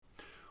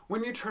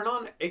When you turn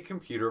on a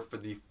computer for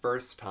the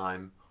first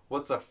time,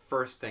 what's the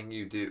first thing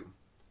you do?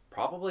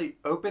 Probably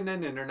open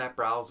an internet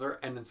browser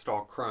and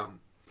install Chrome.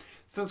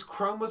 Since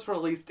Chrome was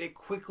released, it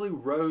quickly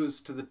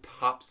rose to the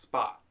top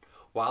spot.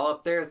 While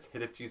up there, it's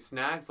hit a few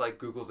snags like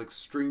Google's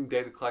extreme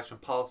data collection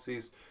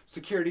policies,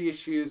 security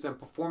issues, and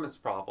performance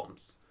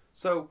problems.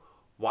 So,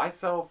 why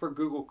settle for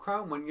Google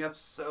Chrome when you have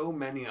so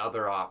many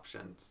other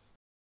options?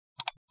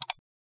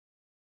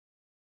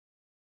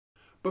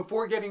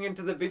 Before getting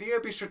into the video,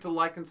 be sure to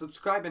like and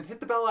subscribe and hit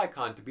the bell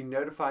icon to be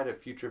notified of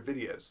future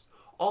videos.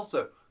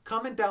 Also,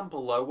 comment down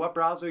below what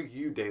browser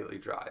you daily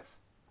drive.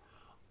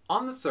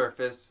 On the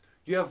surface,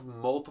 you have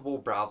multiple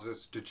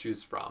browsers to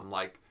choose from,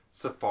 like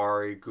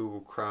Safari,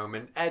 Google Chrome,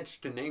 and Edge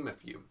to name a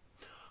few.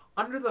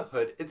 Under the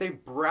hood is a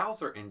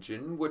browser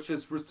engine which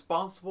is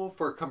responsible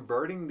for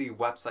converting the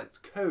website's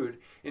code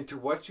into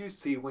what you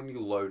see when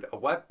you load a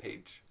web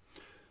page.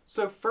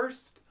 So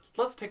first,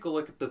 let's take a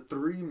look at the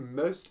three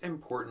most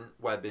important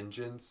web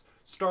engines,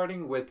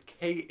 starting with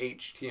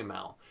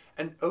KHTML,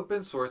 an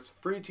open source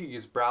free to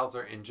use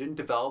browser engine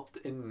developed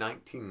in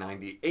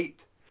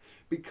 1998.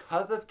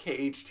 Because of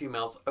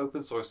KHTML's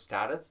open source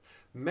status,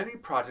 many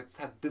projects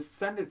have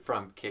descended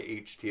from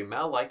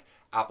KHTML, like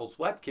Apple's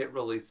WebKit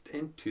released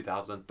in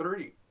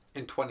 2003.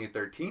 In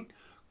 2013,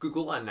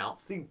 Google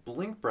announced the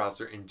Blink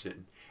browser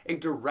engine, a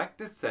direct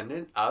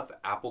descendant of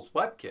Apple's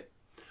WebKit.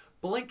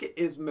 Blink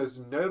is most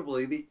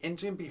notably the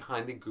engine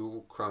behind the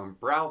Google Chrome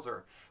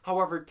browser.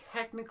 However,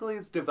 technically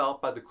it's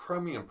developed by the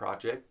Chromium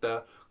project,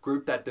 the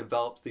group that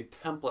develops the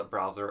template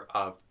browser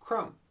of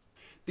Chrome.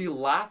 The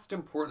last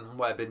important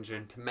web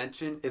engine to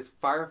mention is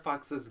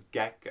Firefox's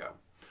Gecko.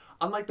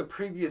 Unlike the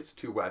previous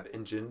two web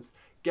engines,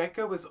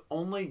 Gecko is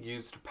only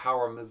used to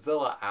power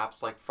Mozilla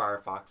apps like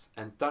Firefox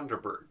and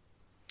Thunderbird.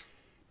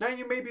 Now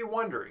you may be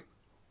wondering,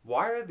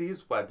 why are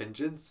these web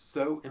engines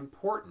so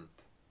important?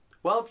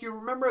 Well, if you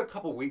remember a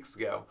couple weeks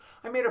ago,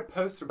 I made a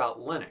post about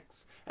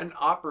Linux, an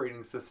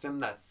operating system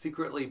that's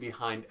secretly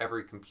behind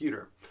every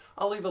computer.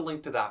 I'll leave a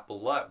link to that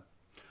below.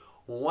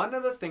 One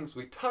of the things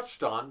we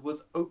touched on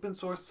was open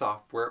source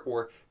software,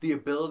 or the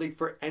ability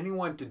for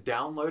anyone to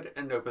download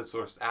an open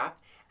source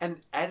app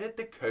and edit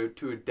the code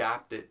to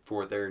adapt it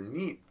for their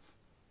needs.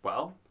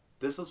 Well,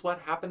 this is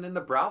what happened in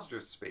the browser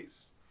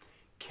space.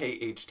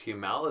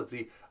 KHTML is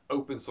the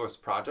open source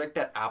project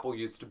that Apple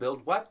used to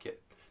build WebKit.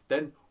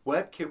 Then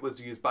WebKit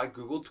was used by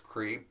Google to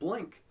create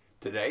Blink.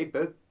 Today,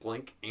 both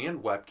Blink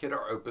and WebKit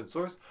are open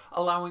source,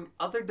 allowing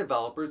other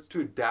developers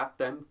to adapt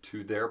them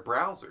to their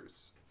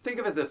browsers. Think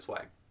of it this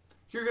way.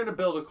 You're going to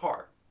build a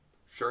car.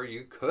 Sure,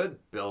 you could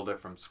build it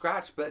from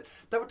scratch, but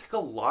that would take a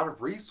lot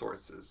of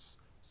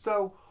resources.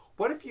 So,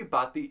 what if you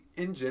bought the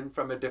engine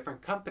from a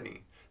different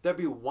company? That'd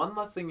be one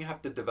less thing you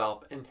have to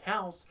develop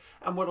in-house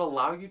and would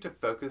allow you to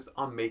focus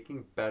on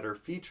making better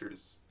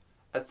features.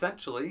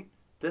 Essentially,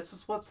 this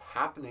is what's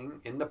happening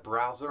in the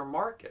browser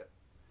market.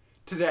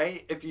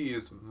 Today, if you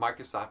use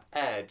Microsoft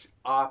Edge,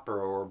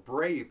 Opera, or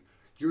Brave,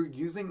 you're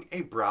using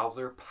a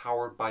browser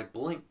powered by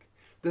Blink,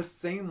 the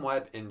same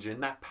web engine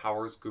that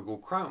powers Google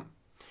Chrome.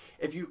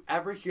 If you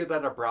ever hear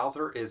that a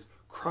browser is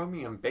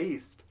Chromium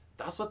based,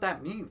 that's what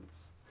that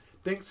means.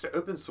 Thanks to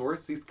open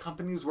source, these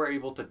companies were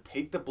able to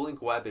take the Blink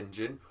web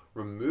engine,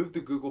 remove the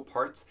Google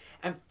parts,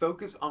 and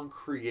focus on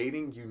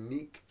creating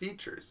unique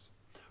features.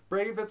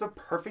 Brave is a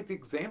perfect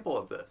example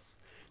of this.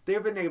 They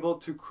have been able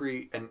to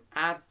create an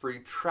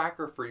ad-free,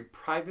 tracker-free,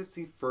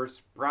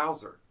 privacy-first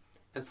browser.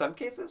 In some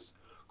cases,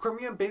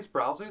 Chromium-based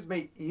browsers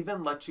may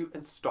even let you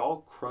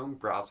install Chrome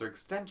browser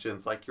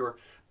extensions like your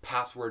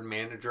Password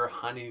Manager,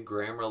 Honey,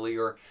 Grammarly,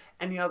 or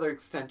any other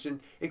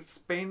extension,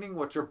 expanding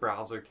what your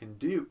browser can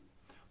do.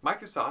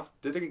 Microsoft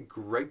did a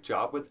great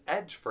job with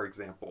Edge, for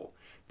example.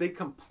 They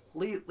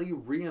completely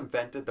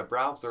reinvented the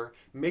browser,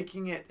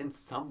 making it in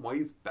some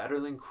ways better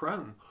than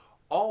Chrome,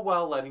 all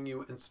while letting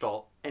you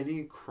install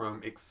any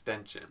Chrome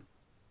extension.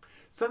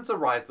 Since the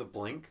rise of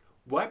Blink,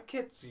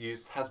 WebKit's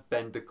use has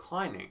been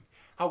declining.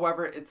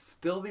 However, it's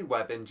still the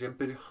web engine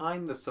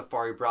behind the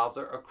Safari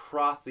browser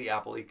across the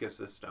Apple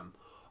ecosystem.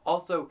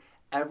 Also,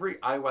 every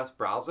iOS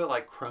browser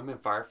like Chrome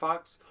and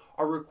Firefox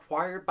are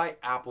required by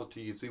Apple to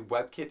use the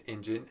WebKit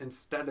engine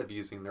instead of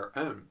using their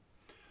own.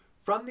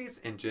 From these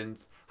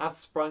engines has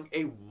sprung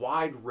a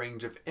wide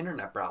range of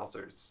internet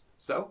browsers.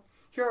 So,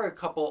 here are a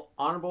couple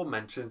honorable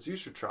mentions you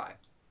should try.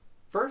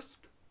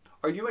 First,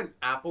 are you an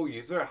Apple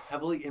user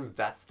heavily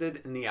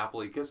invested in the Apple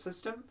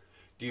ecosystem?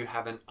 Do you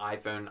have an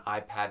iPhone,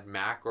 iPad,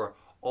 Mac, or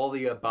all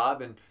the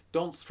above and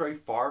don't stray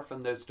far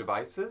from those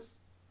devices?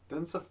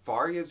 Then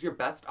Safari is your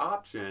best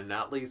option,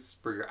 at least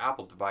for your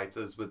Apple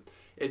devices, with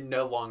it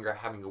no longer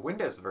having a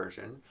Windows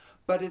version,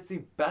 but it's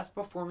the best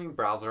performing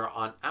browser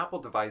on Apple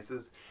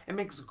devices and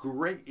makes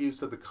great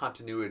use of the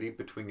continuity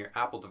between your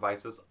Apple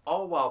devices,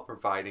 all while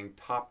providing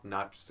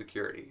top-notch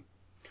security.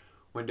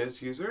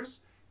 Windows users,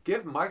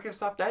 give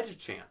Microsoft Edge a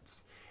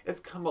chance. It's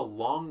come a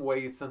long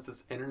way since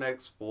its Internet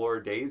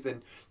Explorer days,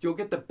 and you'll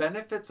get the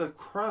benefits of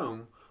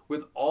Chrome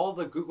with all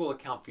the Google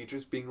account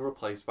features being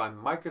replaced by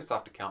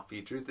Microsoft account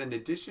features, in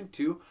addition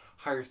to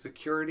higher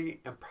security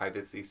and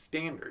privacy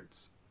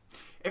standards.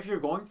 If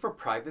you're going for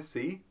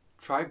privacy,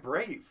 try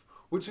Brave,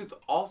 which is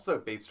also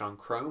based on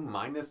Chrome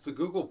minus the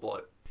Google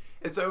bloat.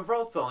 Its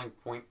overall selling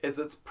point is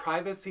its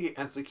privacy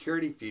and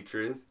security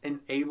features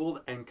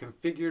enabled and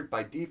configured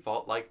by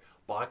default, like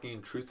blocking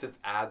intrusive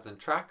ads and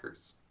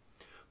trackers.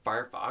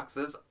 Firefox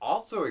is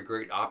also a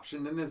great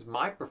option and is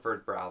my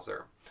preferred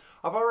browser.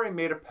 I've already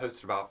made a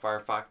post about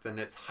Firefox and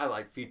its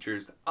highlight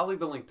features. I'll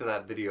leave a link to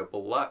that video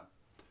below.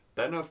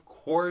 Then of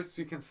course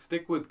you can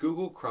stick with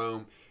Google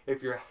Chrome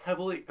if you're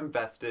heavily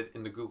invested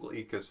in the Google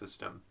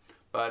ecosystem.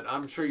 But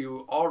I'm sure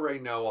you already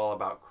know all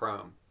about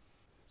Chrome.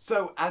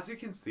 So as you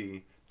can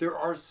see, there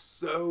are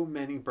so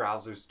many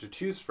browsers to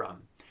choose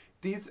from.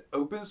 These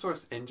open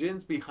source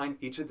engines behind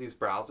each of these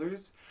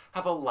browsers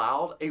have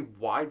allowed a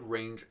wide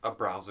range of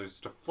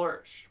browsers to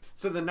flourish.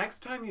 So the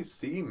next time you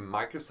see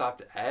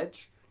Microsoft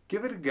Edge,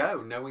 give it a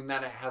go, knowing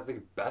that it has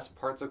the best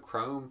parts of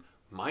Chrome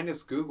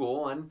minus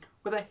Google and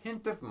with a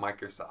hint of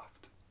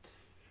Microsoft.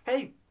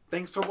 Hey,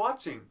 thanks for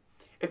watching.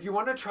 If you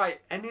want to try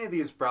any of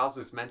these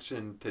browsers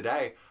mentioned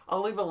today,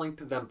 I'll leave a link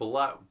to them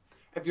below.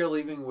 If you're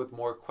leaving with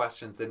more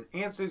questions than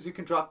answers, you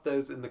can drop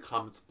those in the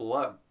comments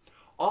below.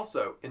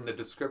 Also, in the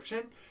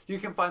description, you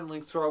can find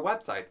links to our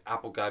website,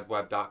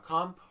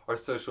 appleguideweb.com, our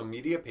social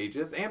media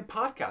pages, and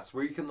podcasts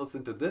where you can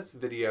listen to this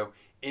video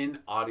in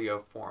audio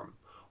form.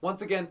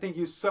 Once again, thank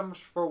you so much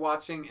for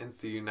watching and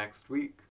see you next week.